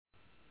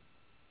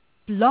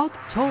Blog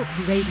Talk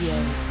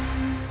Radio.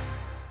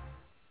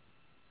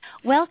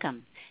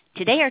 Welcome.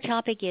 Today our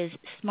topic is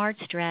Smart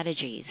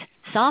Strategies,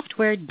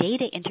 Software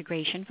Data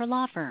Integration for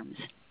Law Firms.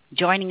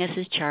 Joining us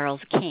is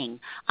Charles King,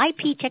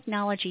 IP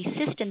Technology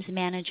Systems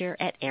Manager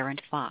at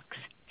Arent Fox.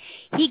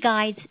 He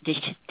guides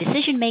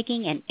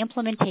decision-making and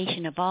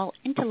implementation of all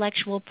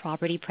intellectual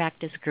property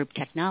practice group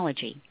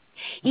technology.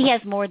 He has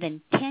more than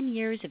 10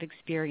 years of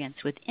experience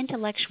with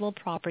intellectual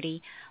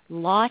property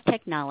law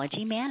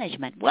technology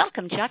management.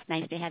 Welcome, Chuck.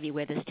 Nice to have you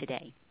with us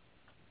today.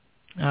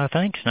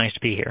 Thanks. Nice to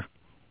be here.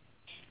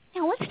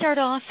 Now, let's start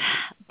off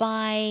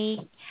by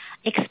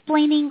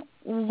explaining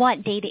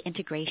what data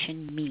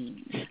integration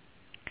means.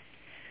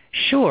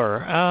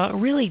 Sure.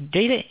 Really,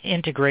 data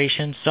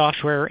integration,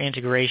 software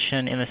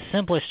integration, in the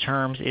simplest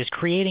terms, is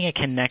creating a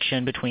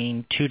connection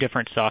between two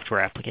different software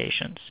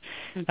applications.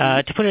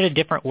 To put it a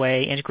different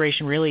way,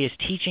 integration really is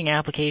teaching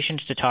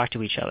applications to talk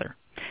to each other.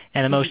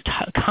 And the most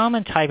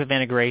common type of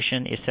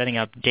integration is setting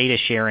up data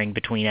sharing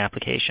between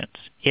applications.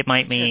 It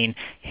might mean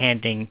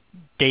handing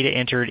data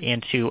entered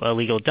into a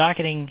legal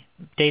docketing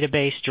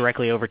database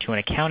directly over to an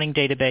accounting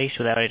database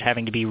without it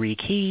having to be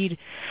rekeyed,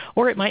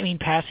 or it might mean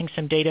passing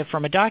some data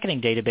from a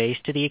docketing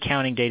database to the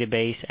accounting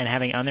database and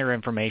having other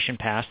information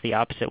pass the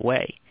opposite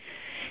way.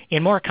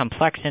 In more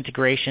complex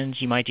integrations,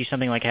 you might do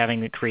something like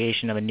having the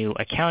creation of a new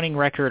accounting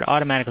record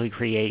automatically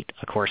create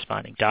a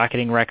corresponding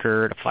docketing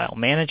record, a file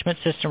management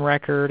system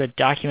record, a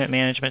document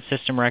management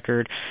system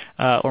record,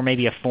 or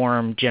maybe a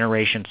form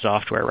generation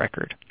software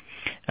record.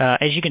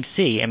 As you can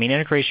see,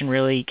 integration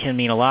really can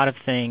mean a lot of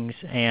things,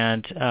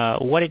 and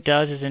what it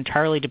does is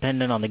entirely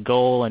dependent on the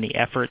goal and the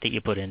effort that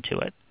you put into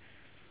it.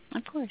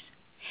 Of course.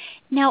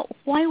 Now,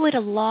 why would a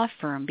law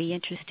firm be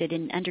interested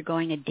in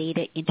undergoing a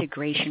data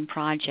integration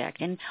project,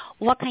 and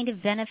what kind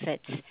of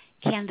benefits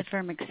can the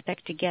firm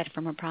expect to get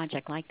from a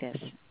project like this?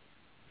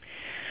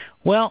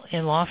 Well,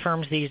 in law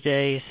firms these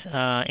days,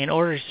 in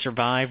order to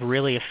survive,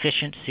 really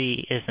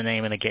efficiency is the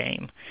name of the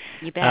game.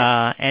 You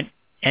bet.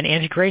 And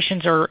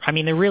integrations are,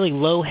 they're really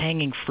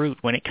low-hanging fruit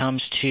when it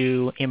comes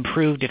to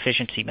improved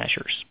efficiency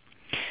measures.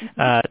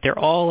 They're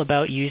all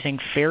about using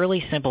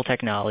fairly simple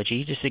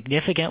technology to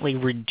significantly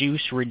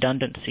reduce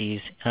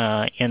redundancies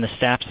in the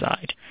staff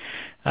side.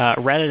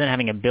 Rather than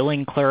having a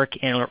billing clerk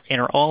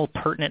enter all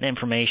pertinent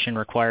information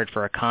required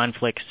for a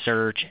conflict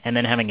search and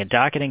then having a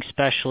docketing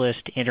specialist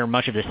enter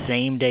much of the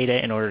same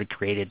data in order to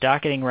create a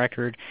docketing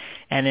record,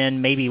 and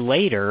then maybe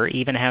later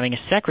even having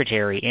a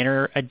secretary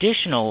enter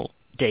additional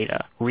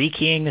data,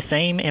 rekeying the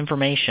same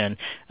information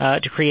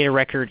to create a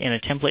record in a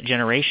template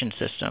generation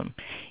system.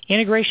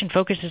 Integration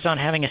focuses on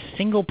having a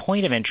single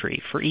point of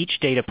entry for each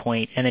data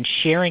point and then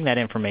sharing that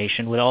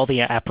information with all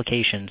the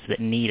applications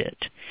that need it.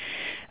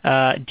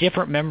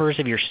 Different members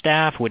of your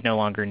staff would no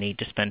longer need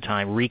to spend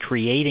time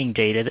recreating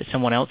data that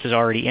someone else has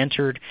already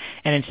entered,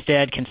 and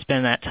instead can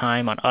spend that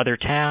time on other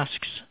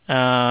tasks.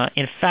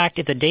 In fact,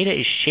 if the data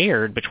is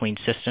shared between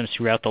systems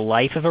throughout the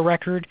life of a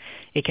record,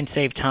 it can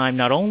save time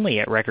not only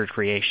at record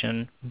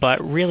creation,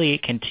 but really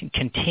it can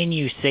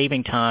continue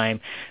saving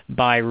time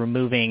by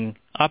removing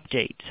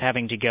updates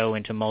having to go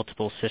into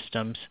multiple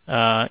systems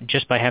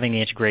just by having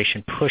the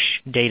integration push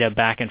data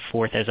back and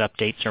forth as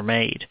updates are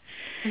made.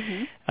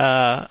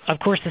 Of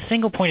course, the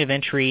single point of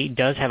entry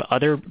does have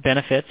other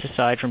benefits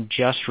aside from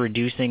just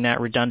reducing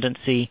that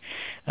redundancy,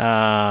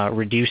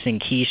 reducing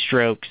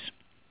keystrokes.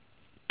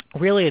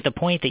 Really, at the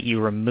point that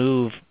you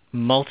remove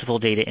multiple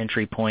data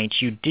entry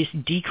points, you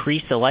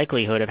decrease the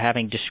likelihood of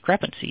having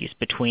discrepancies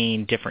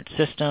between different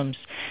systems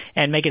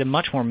and make it a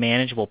much more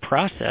manageable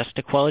process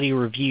to quality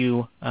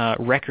review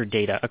record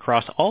data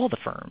across all the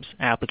firm's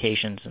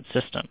applications and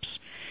systems.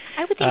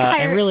 I would think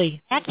higher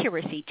really,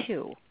 accuracy,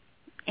 too.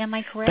 Am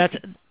I correct?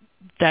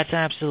 That's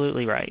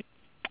absolutely right.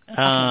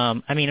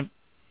 Okay.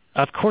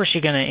 Of course,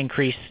 you're going to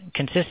increase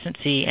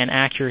consistency and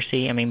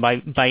accuracy.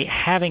 By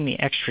having the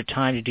extra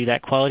time to do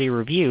that quality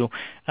review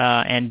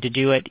and to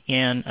do it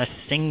in a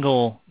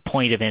single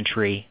point of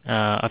entry,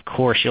 of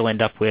course, you'll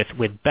end up with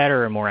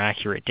better and more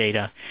accurate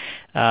data.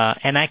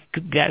 And that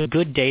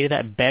good data,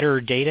 that better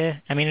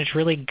data, it's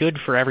really good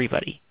for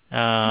everybody.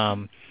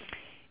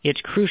 It's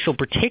crucial,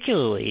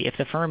 particularly if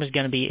the firm is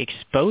going to be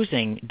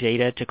exposing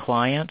data to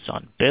clients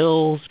on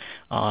bills,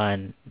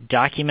 on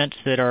documents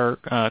that are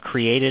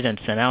created and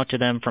sent out to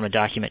them from a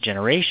document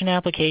generation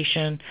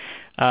application,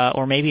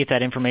 or maybe if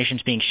that information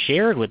is being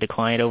shared with the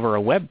client over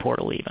a web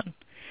portal even.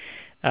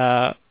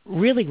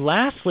 Really,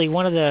 lastly,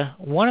 one of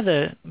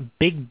the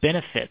big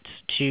benefits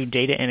to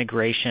data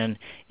integration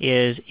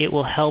is it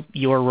will help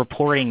your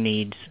reporting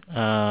needs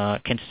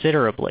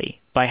considerably.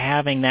 By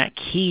having that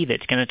key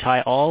that's going to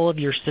tie all of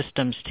your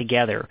systems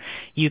together,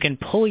 you can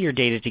pull your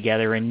data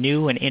together in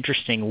new and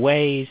interesting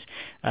ways,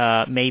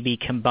 maybe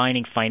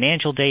combining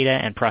financial data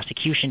and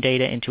prosecution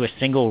data into a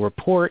single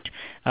report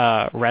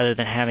rather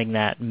than having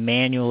that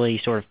manually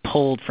sort of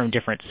pulled from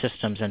different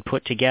systems and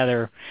put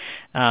together,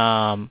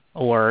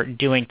 or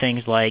doing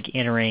things like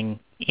entering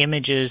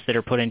images that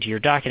are put into your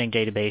docketing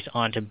database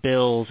onto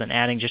bills and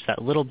adding just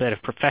that little bit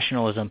of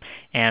professionalism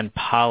and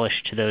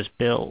polish to those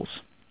bills.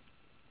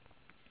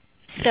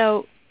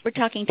 So we're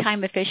talking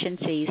time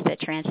efficiencies that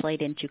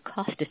translate into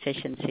cost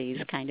efficiencies,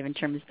 kind of in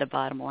terms of the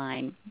bottom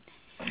line.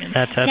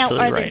 That's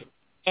absolutely right.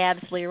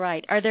 Absolutely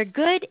right. Are there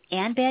good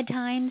and bad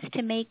times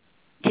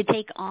to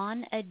take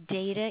on a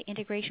data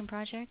integration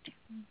project?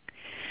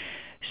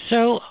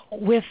 So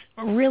with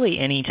really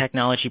any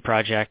technology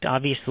project,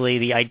 obviously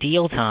the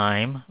ideal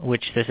time,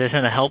 which this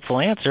isn't a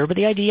helpful answer, but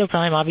the ideal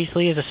time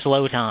obviously is a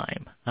slow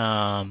time.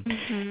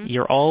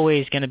 You're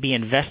always going to be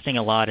investing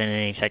a lot in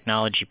any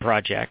technology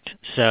project.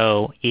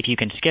 So if you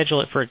can schedule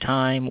it for a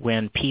time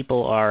when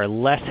people are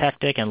less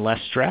hectic and less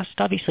stressed,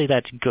 obviously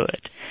that's good.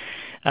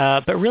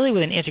 But really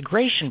with an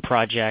integration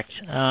project,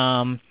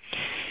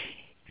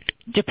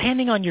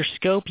 depending on your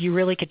scope, you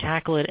really could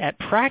tackle it at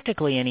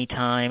practically any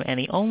time, and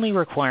the only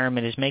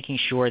requirement is making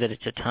sure that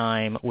it's a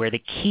time where the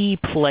key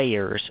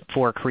players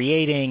for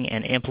creating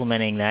and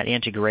implementing that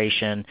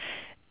integration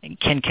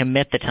can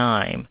commit the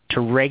time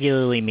to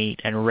regularly meet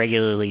and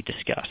regularly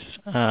discuss.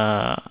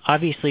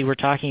 Obviously, we're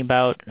talking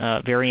about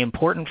very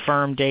important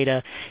firm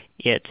data.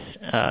 It's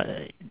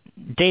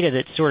data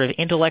that's sort of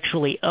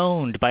intellectually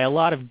owned by a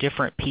lot of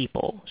different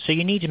people. So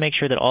you need to make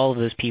sure that all of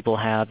those people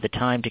have the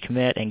time to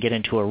commit and get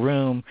into a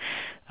room.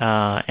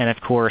 And, of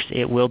course,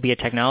 it will be a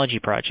technology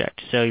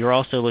project. So you're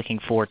also looking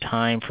for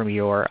time from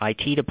your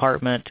IT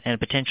department and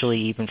potentially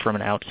even from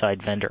an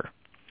outside vendor.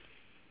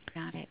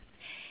 Got it.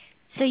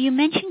 So you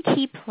mentioned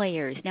key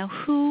players. Now,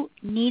 who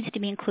needs to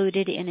be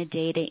included in a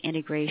data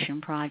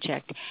integration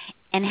project?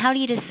 And how do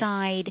you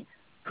decide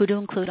who to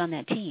include on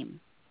that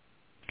team?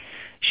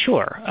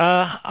 Sure.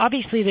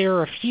 Obviously, there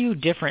are a few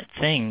different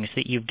things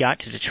that you've got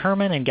to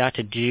determine and got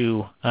to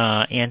do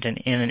in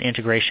an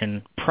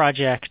integration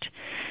project.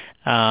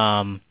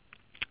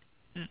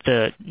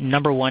 The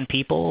number one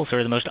people,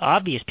 or the most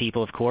obvious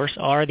people, of course,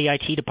 are the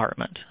IT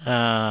department.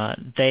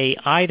 They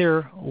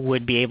either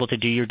would be able to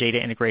do your data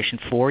integration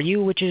for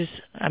you, which is,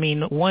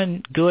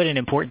 one good and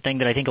important thing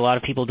that I think a lot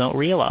of people don't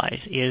realize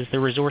is the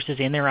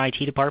resources in their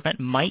IT department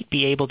might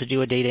be able to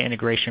do a data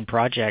integration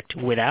project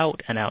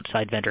without an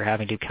outside vendor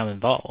having to become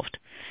involved.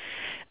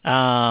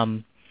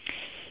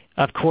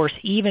 Of course,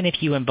 even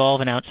if you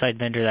involve an outside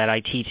vendor, that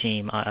IT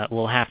team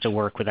will have to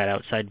work with that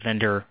outside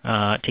vendor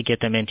to get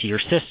them into your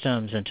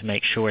systems and to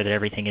make sure that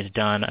everything is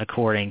done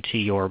according to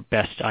your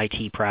best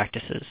IT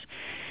practices.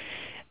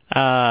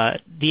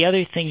 The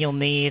other thing you'll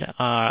need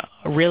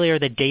really are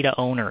the data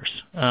owners,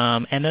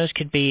 and those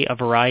could be a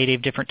variety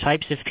of different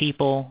types of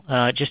people,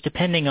 just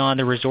depending on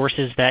the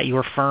resources that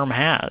your firm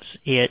has.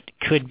 It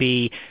could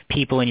be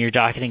people in your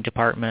docketing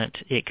department.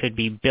 It could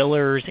be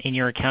billers in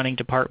your accounting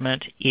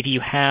department. If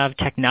you have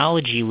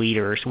technology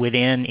leaders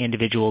within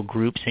individual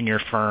groups in your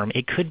firm,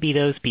 it could be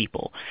those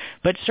people.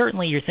 But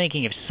certainly you're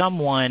thinking of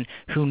someone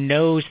who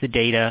knows the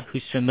data,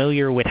 who's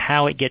familiar with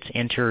how it gets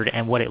entered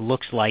and what it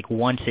looks like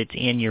once it's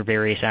in your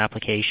various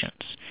applications.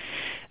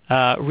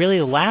 Really,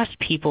 the last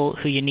people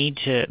who you need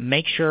to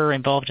make sure are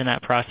involved in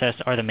that process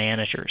are the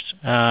managers.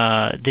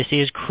 This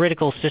is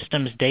critical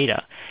systems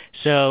data.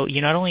 So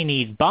you not only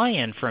need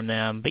buy-in from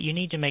them, but you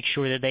need to make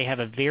sure that they have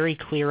a very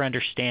clear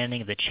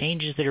understanding of the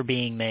changes that are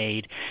being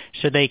made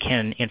so they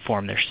can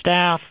inform their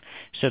staff,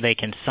 so they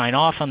can sign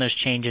off on those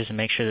changes and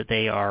make sure that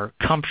they are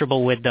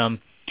comfortable with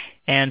them,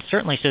 and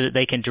certainly so that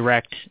they can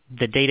direct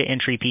the data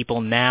entry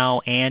people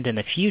now and in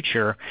the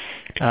future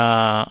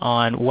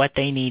on what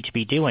they need to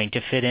be doing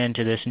to fit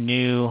into this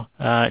new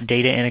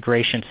data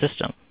integration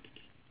system.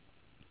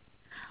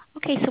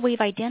 Okay, so we've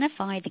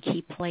identified the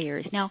key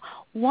players. Now,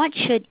 what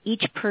should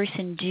each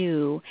person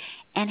do,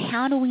 and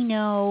how do we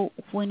know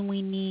when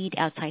we need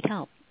outside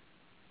help?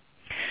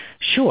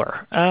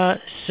 Sure.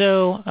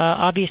 So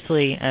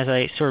obviously, as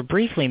I sort of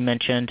briefly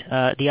mentioned,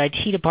 the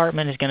IT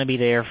department is going to be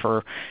there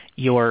for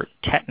your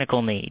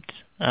technical needs.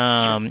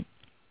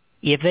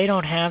 If they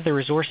don't have the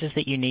resources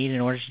that you need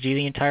in order to do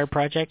the entire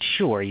project,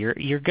 sure,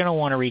 you're going to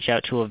want to reach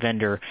out to a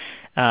vendor.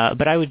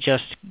 But I would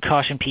just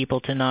caution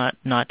people to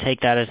not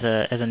take that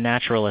as a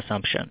natural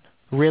assumption.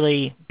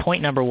 Really,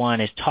 point number one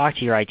is talk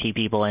to your IT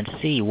people and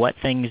see what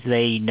things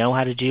they know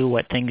how to do,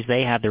 what things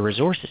they have the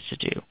resources to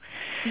do.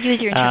 Use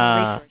your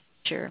internal resources.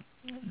 Sure.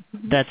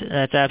 That's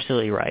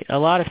absolutely right. A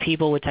lot of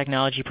people with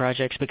technology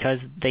projects, because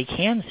they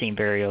can seem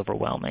very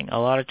overwhelming, a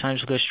lot of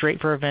times will go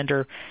straight for a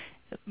vendor.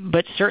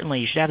 But certainly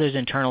you should have those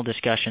internal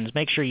discussions.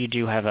 Make sure you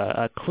do have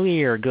a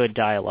clear, good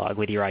dialogue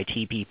with your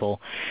IT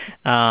people.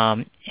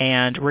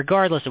 And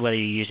regardless of whether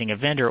you're using a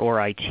vendor or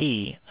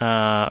IT,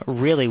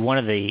 really one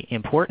of the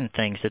important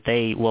things that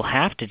they will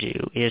have to do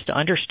is to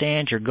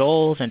understand your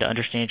goals and to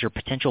understand your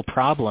potential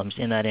problems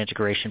in that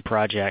integration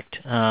project,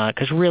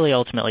 because really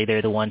ultimately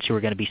they're the ones who are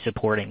going to be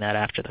supporting that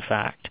after the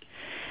fact.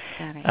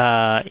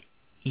 Got it.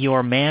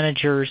 Your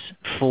managers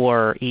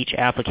for each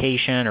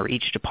application or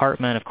each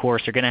department, of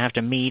course, are going to have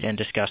to meet and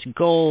discuss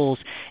goals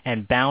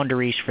and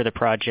boundaries for the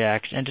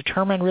projects and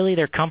determine really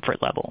their comfort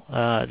level.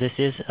 This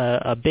is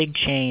a big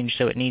change,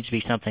 so it needs to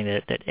be something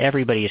that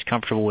everybody is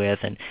comfortable with,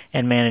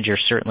 and managers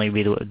certainly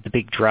be the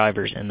big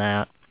drivers in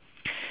that.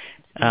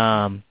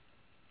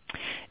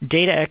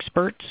 Data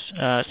experts,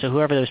 so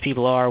whoever those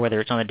people are,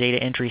 whether it's on the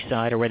data entry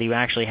side or whether you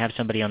actually have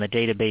somebody on the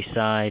database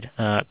side,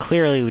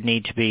 clearly would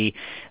need to be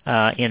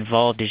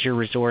involved as your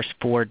resource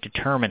for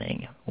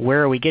determining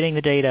where are we getting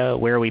the data,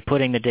 where are we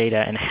putting the data,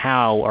 and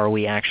how are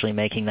we actually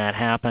making that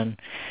happen.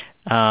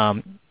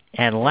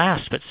 And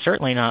last but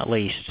certainly not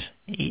least,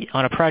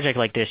 on a project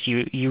like this,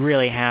 you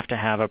really have to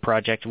have a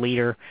project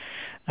leader.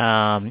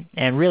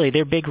 And really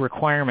their big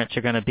requirements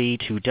are going to be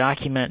to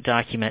document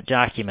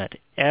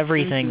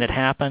everything that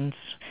happens,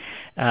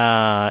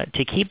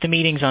 to keep the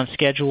meetings on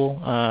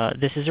schedule.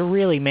 This is a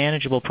really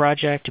manageable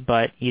project,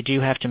 but you do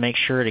have to make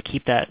sure to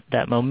keep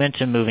that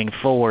momentum moving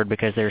forward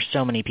because there's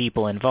so many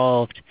people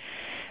involved.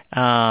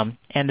 And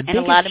the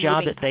biggest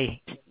job that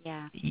they...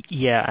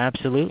 Yeah,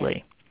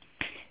 absolutely.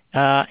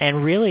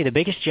 And really the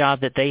biggest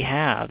job that they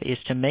have is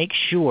to make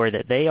sure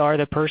that they are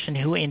the person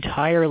who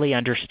entirely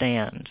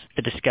understands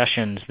the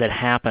discussions that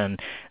happen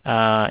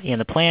in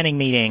the planning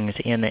meetings,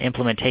 in the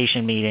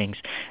implementation meetings,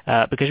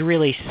 because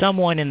really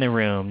someone in the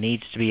room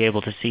needs to be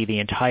able to see the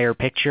entire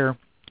picture.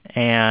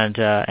 And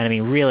I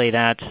mean, really,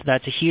 that's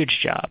a huge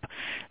job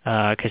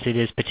because it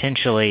is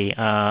potentially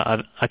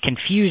a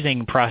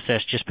confusing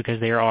process just because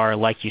there are,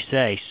 like you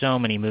say, so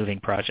many moving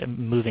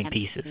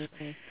pieces.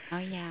 Oh,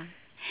 yeah.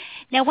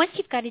 Now, once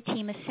you've got a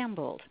team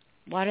assembled,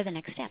 what are the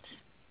next steps?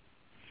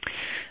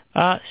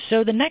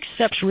 So the next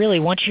steps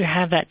really, once you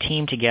have that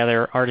team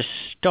together, are to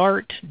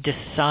start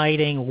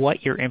deciding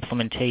what your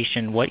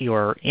implementation, what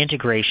your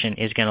integration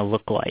is going to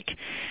look like.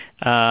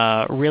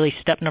 Really,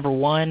 step number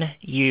one,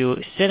 you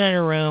sit in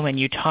a room and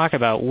you talk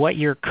about what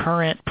your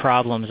current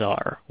problems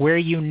are, where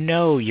you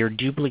know you're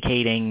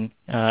duplicating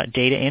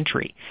data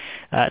entry.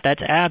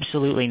 That's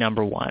absolutely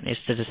number one, is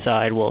to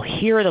decide, well,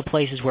 here are the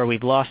places where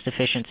we've lost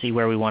efficiency,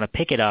 where we want to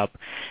pick it up.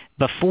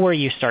 Before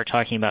you start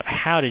talking about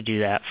how to do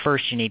that,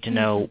 first you need to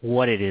know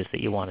what it is that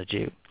you want to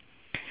do.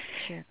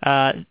 Sure.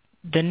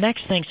 The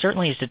next thing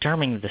certainly is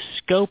determining the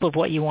scope of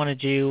what you want to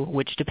do,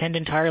 which depend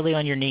entirely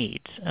on your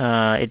needs.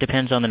 It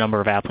depends on the number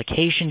of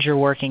applications you're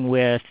working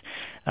with.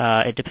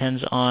 It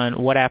depends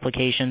on what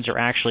applications are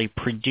actually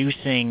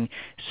producing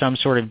some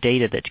sort of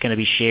data that's going to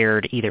be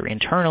shared either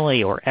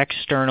internally or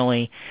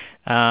externally.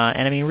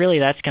 And I mean, really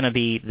that's going to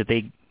be the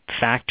big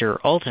factor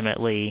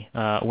ultimately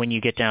when you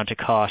get down to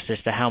cost as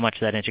to how much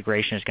that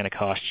integration is going to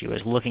cost you,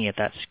 is looking at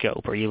that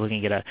scope. Are you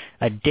looking at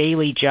a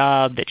daily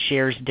job that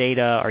shares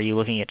data? Are you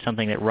looking at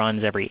something that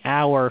runs every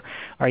hour?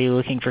 Are you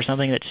looking for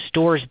something that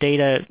stores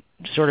data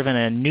sort of in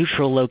a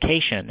neutral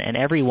location and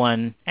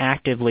everyone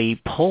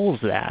actively pulls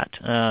that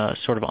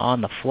sort of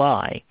on the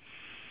fly?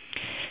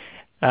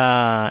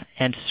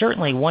 And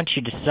certainly once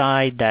you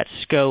decide that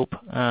scope,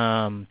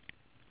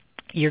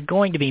 you're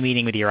going to be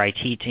meeting with your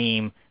IT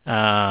team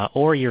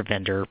or your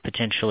vendor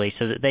potentially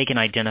so that they can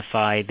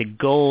identify the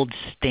gold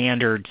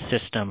standard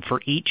system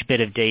for each bit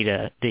of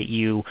data that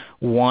you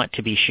want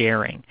to be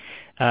sharing.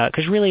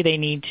 Because really they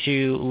need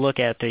to look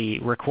at the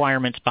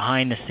requirements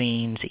behind the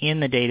scenes in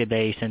the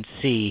database and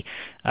see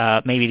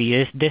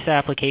maybe this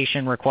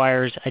application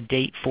requires a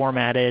date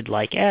formatted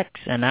like X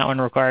and that one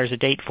requires a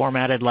date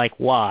formatted like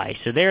Y.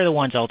 So they're the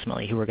ones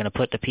ultimately who are going to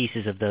put the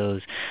pieces of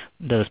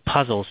those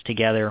puzzles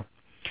together.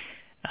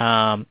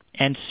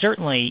 And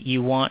certainly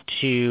you want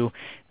to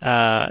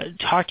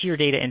talk to your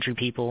data entry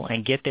people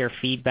and get their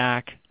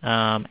feedback.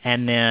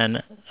 And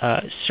then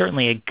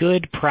certainly a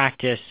good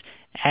practice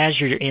as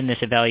you're in this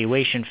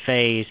evaluation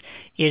phase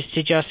is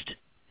to just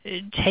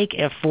take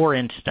a for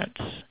instance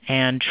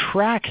and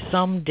track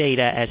some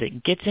data as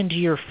it gets into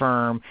your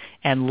firm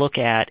and look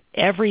at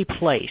every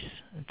place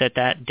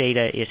that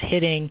data is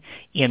hitting,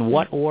 in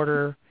what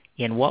order,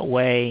 in what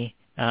way,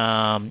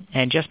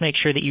 and just make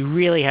sure that you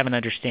really have an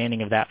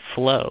understanding of that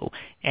flow.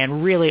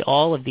 And really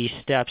all of these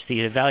steps,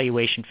 the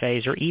evaluation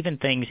phase, or even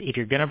things, if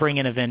you're going to bring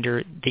in a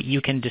vendor, that you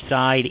can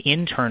decide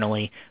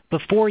internally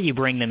before you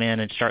bring them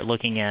in and start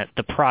looking at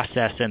the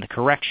process and the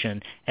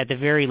correction. At the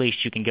very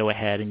least, you can go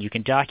ahead and you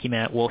can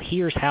document, well,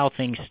 here's how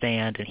things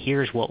stand and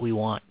here's what we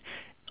want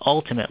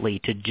ultimately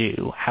to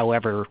do,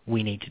 however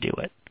we need to do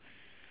it.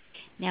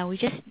 Now, we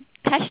just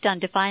touched on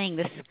defining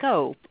the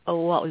scope of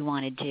what we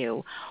want to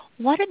do.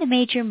 What are the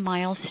major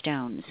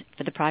milestones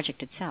for the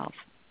project itself?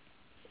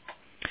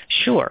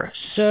 Sure.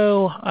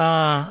 So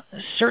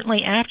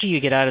certainly after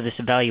you get out of this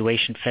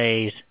evaluation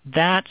phase,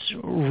 that's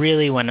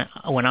really when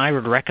I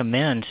would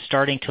recommend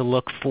starting to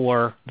look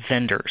for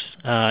vendors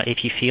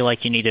if you feel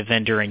like you need a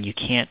vendor and you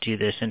can't do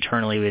this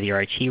internally with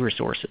your IT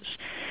resources.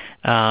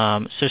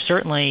 So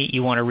certainly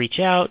you want to reach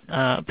out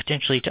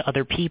potentially to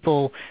other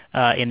people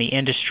in the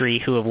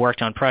industry who have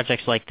worked on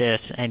projects like this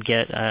and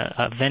get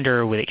a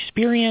vendor with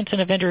experience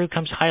and a vendor who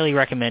comes highly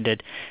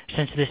recommended,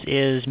 since this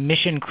is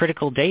mission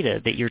critical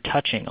data that you're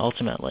touching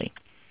ultimately.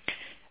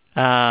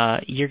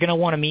 You're going to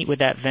want to meet with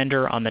that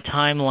vendor on the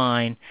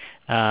timeline,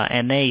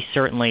 and they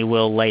certainly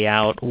will lay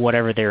out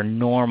whatever their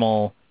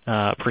normal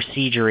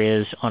procedure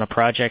is on a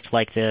project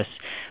like this,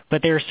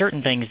 but there are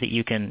certain things that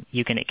you can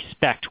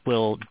expect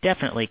will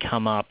definitely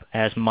come up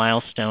as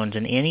milestones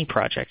in any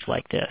project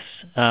like this.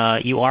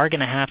 You are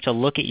going to have to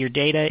look at your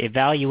data,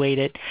 evaluate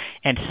it,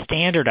 and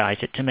standardize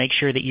it to make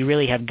sure that you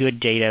really have good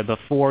data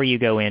before you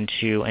go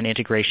into an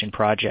integration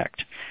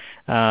project.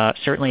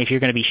 Certainly, if you're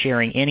going to be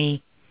sharing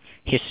any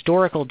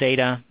historical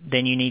data,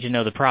 then you need to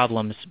know the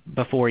problems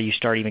before you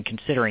start even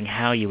considering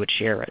how you would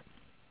share it.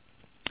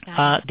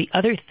 The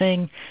other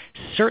thing,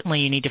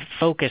 certainly you need to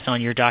focus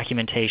on your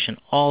documentation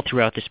all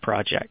throughout this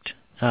project.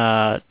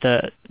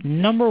 The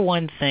number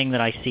one thing that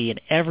I see in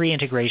every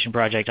integration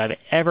project I've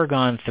ever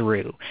gone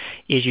through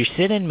is you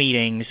sit in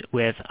meetings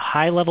with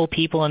high-level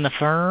people in the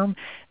firm,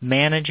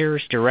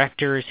 managers,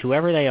 directors,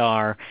 whoever they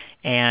are,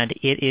 and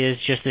it is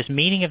just this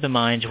meeting of the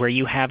minds where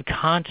you have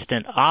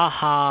constant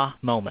aha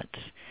moments.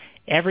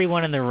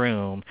 Everyone in the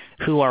room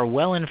who are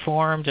well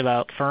informed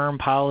about firm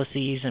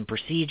policies and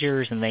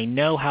procedures and they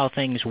know how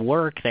things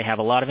work, they have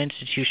a lot of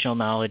institutional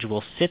knowledge,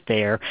 will sit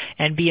there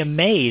and be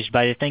amazed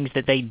by the things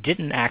that they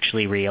didn't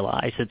actually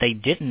realize, that they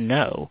didn't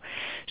know.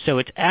 So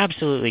it's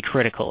absolutely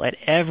critical at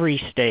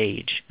every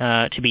stage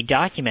to be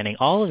documenting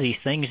all of these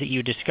things that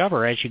you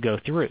discover as you go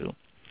through.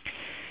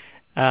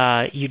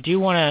 You do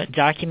want to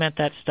document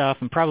that stuff,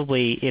 and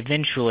probably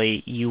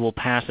eventually you will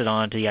pass it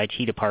on to the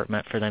IT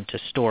department for them to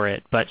store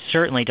it, but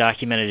certainly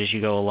document it as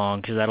you go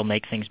along because that'll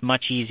make things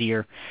much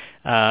easier.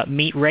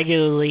 Meet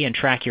regularly and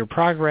track your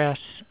progress.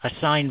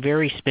 Assign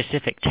very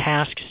specific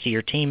tasks to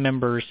your team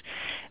members.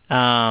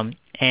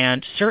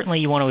 And certainly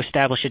you want to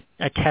establish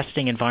a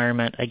testing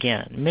environment.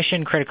 Again,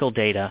 mission-critical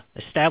data.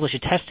 Establish a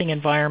testing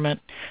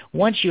environment.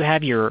 Once you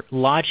have your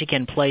logic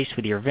in place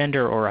with your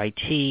vendor or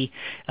IT,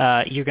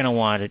 you're going to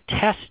want to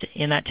test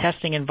in that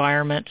testing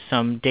environment,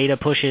 some data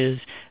pushes,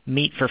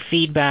 meet for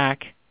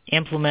feedback,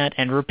 implement,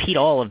 and repeat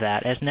all of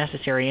that as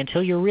necessary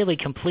until you're really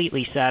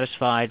completely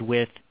satisfied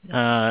with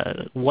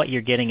what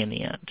you're getting in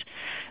the end.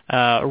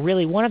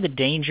 Really, one of the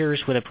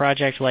dangers with a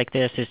project like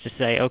this is to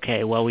say,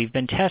 okay, well, we've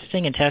been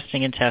testing and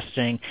testing and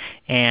testing,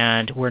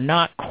 and we're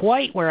not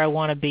quite where I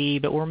want to be,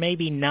 but we're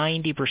maybe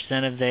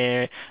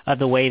 90% of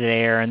the way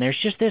there, and there's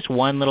just this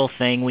one little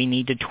thing we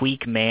need to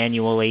tweak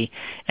manually.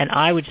 And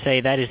I would say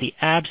that is the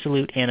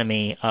absolute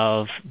enemy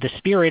of the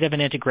spirit of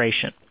an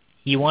integration.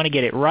 You want to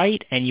get it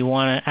right, and you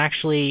want to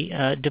actually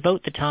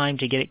devote the time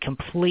to get it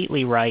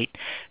completely right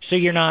so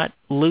you're not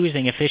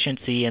losing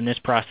efficiency in this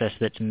process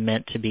that's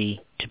meant to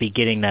be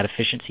getting that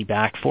efficiency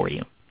back for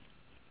you.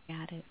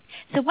 Got it.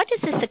 So what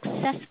does a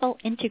successful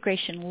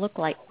integration look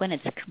like when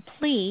it's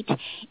complete?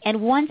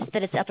 And once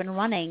that it's up and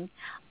running,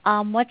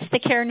 what's the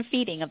care and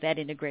feeding of that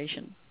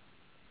integration?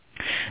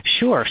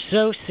 Sure.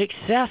 So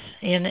success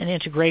in an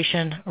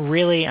integration,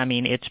 really,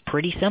 it's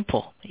pretty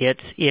simple. If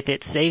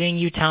it's saving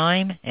you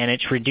time and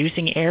it's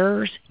reducing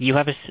errors, you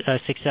have a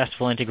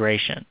successful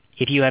integration.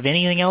 If you have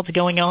anything else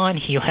going on,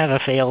 you have a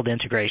failed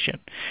integration.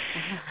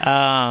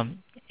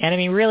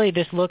 And really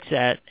this looks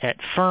at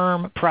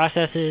firm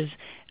processes,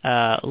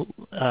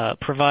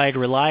 provide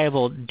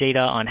reliable data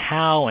on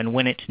how and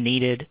when it's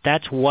needed.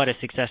 That's what a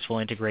successful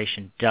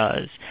integration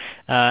does.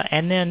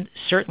 And then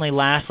certainly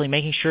lastly,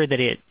 making sure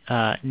that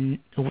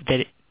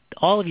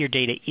all of your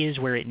data is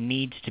where it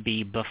needs to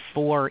be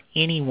before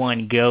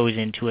anyone goes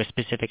into a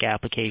specific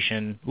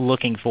application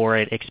looking for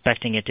it,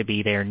 expecting it to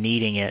be there,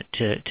 needing it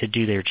to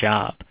do their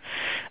job.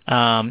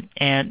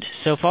 And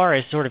so far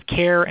as sort of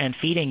care and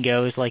feeding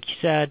goes, like you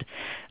said,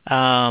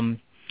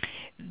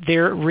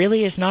 there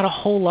really is not a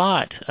whole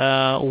lot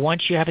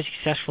once you have a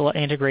successful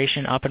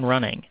integration up and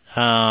running.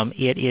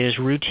 It is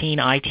routine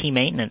IT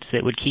maintenance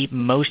that would keep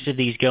most of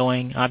these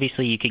going.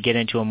 Obviously, you could get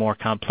into a more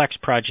complex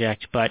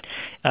project, but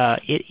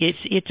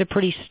it's a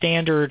pretty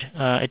standard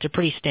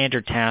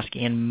task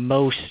in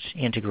most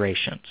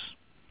integrations.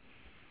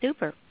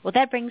 Super. Well,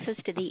 that brings us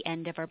to the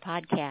end of our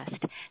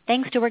podcast.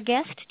 Thanks to our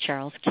guest,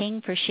 Charles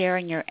King, for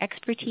sharing your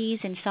expertise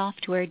in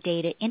software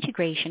data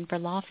integration for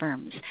law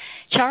firms.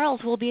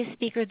 Charles will be a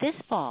speaker this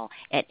fall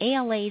at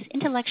ALA's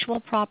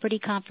Intellectual Property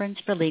Conference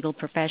for Legal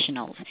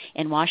Professionals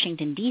in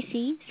Washington,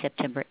 D.C.,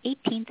 September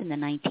 18th and the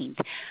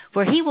 19th,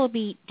 where he will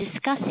be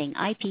discussing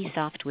IP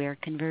software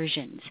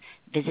conversions.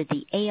 Visit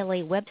the ALA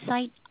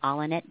website,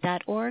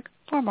 alanet.org,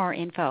 for more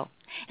info.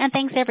 And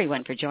thanks,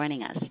 everyone, for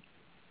joining us.